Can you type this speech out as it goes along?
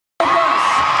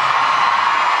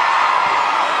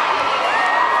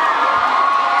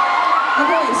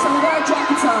so we got our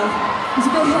jackets on. It's a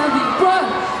bit heavy, but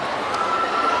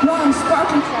Ron,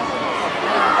 sparkling.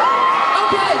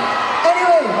 Okay,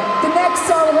 anyway, the next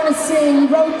song we're gonna sing, we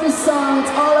wrote this song,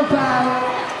 it's all about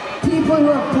people who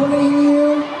are bullying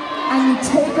you, and you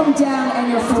take them down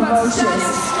and you're ferocious.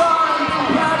 Standing strong, being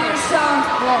proud of yourself,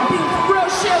 being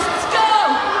ferocious, let's go!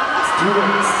 Let's do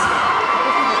this.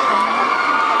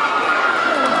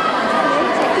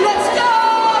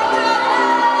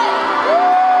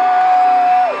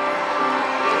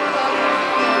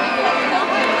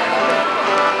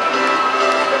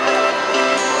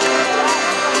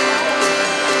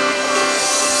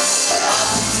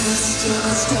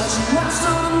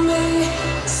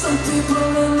 Some people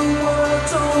in the world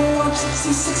don't want you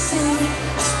to succeed.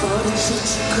 I spotted your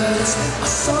colors, I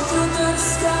saw through the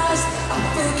disguise. I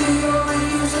figure you're a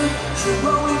user, you're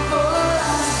only for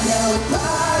life. Now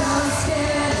but I'm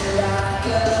scared like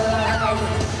a lion.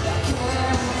 I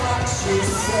care what you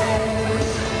say.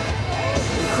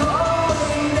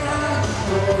 Holding down,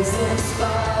 poison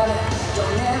spider,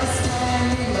 don't ever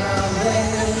stand in my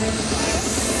way.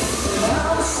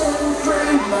 I'm setting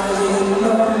free my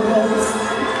inner wolf.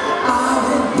 I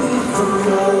will be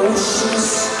ferocious.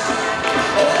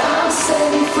 I'm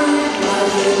setting free my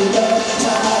inner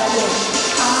tiger.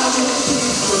 I will be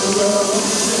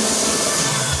ferocious.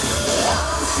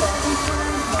 I'm setting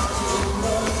free my inner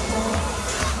wolf.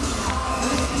 I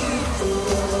will be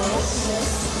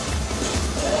ferocious.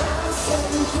 I'm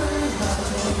setting free my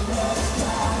inner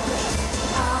tiger.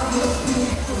 I will be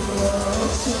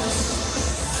ferocious.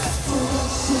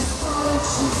 Ferocious,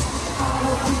 ferocious, I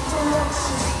will be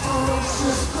ferocious,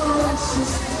 ferocious,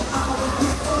 ferocious, I will be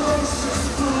ferocious,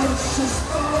 ferocious,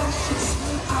 ferocious,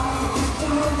 I will be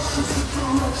ferocious,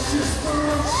 ferocious,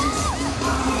 ferocious,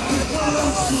 I will be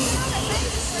ferocious.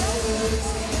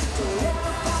 Don't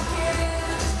ever fuck it in,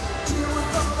 deal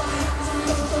with all the hands and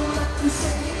don't let them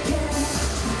say you can't.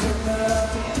 Turn it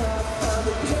up and top of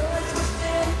the courage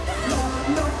within,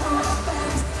 no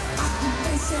offense, I can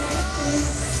face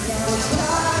anything. Now it's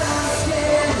hard, I'm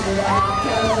scared like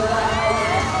a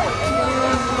lion.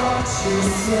 Hear what you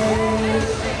say.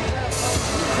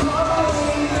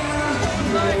 Calling down,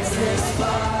 raise this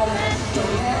body.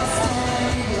 Don't ever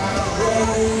stand in my way.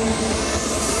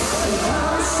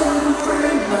 I'm setting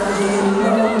free my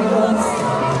inner wolf.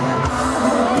 I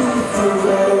will be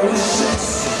ferocious.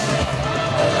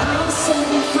 I'm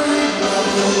setting free my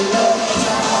inner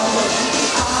power.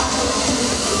 I will be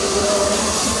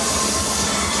ferocious.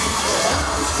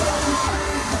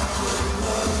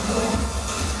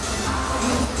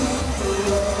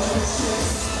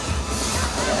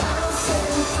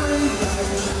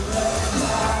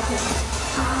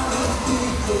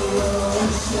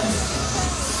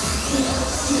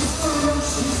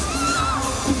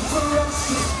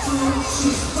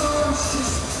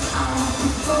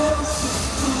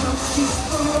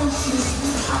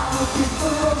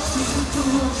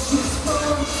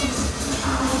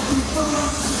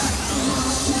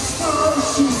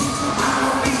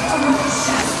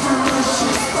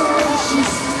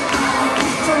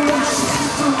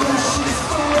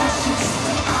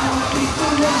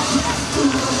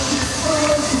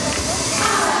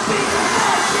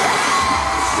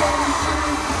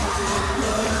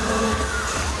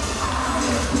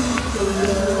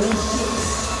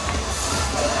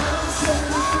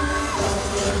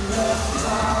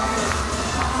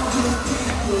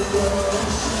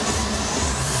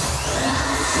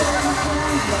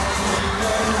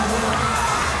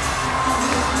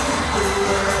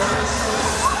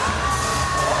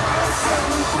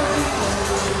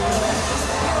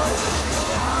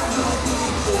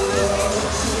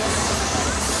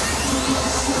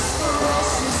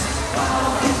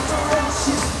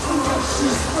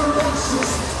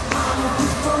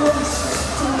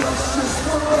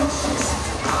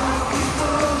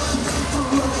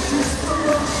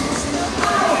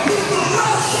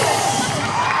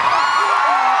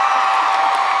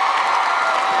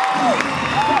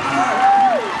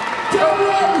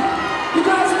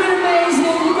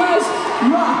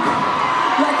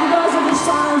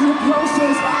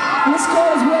 This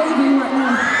girl is waving right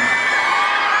now.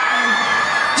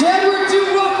 Jedward do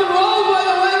rock and roll, by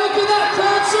the way. Look at that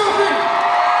crowd surfing.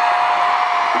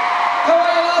 How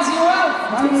are you, lads? Are you well?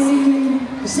 Hi, Nicky.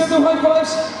 You still do high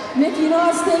fives? Nicky, you know what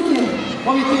I was thinking?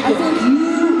 What are you thinking? I think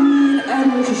you, me,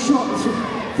 and Edward should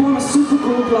form a super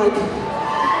group like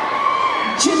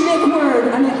JeNickWard,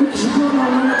 and then we should go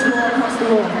on a tour across the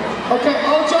world. Okay,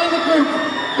 I'll join the group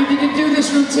if you can do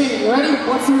this routine. You ready?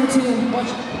 What's the routine?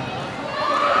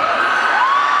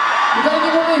 You gotta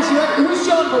give one is. You ready? Who's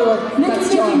John, by the way? Nicky.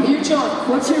 That's John. Are you John?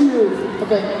 What's your move?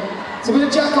 Okay. It's a bit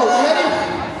of Jacko. You ready?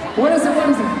 What is it? What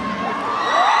is it?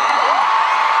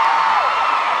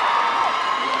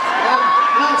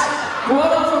 Lads, go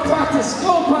on for practice.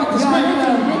 Go practice.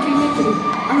 Yeah, Nicky.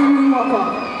 I'm gonna moonwalk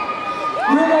off.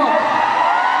 Moonwalk.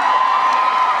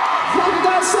 Thank you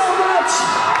guys so much.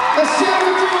 Let's see how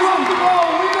we do rock and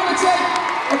roll. We're going to take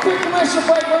a quick commercial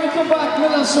break. When we come back,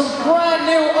 we'll have some brand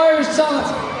new Irish talent.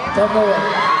 Don't go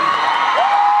away.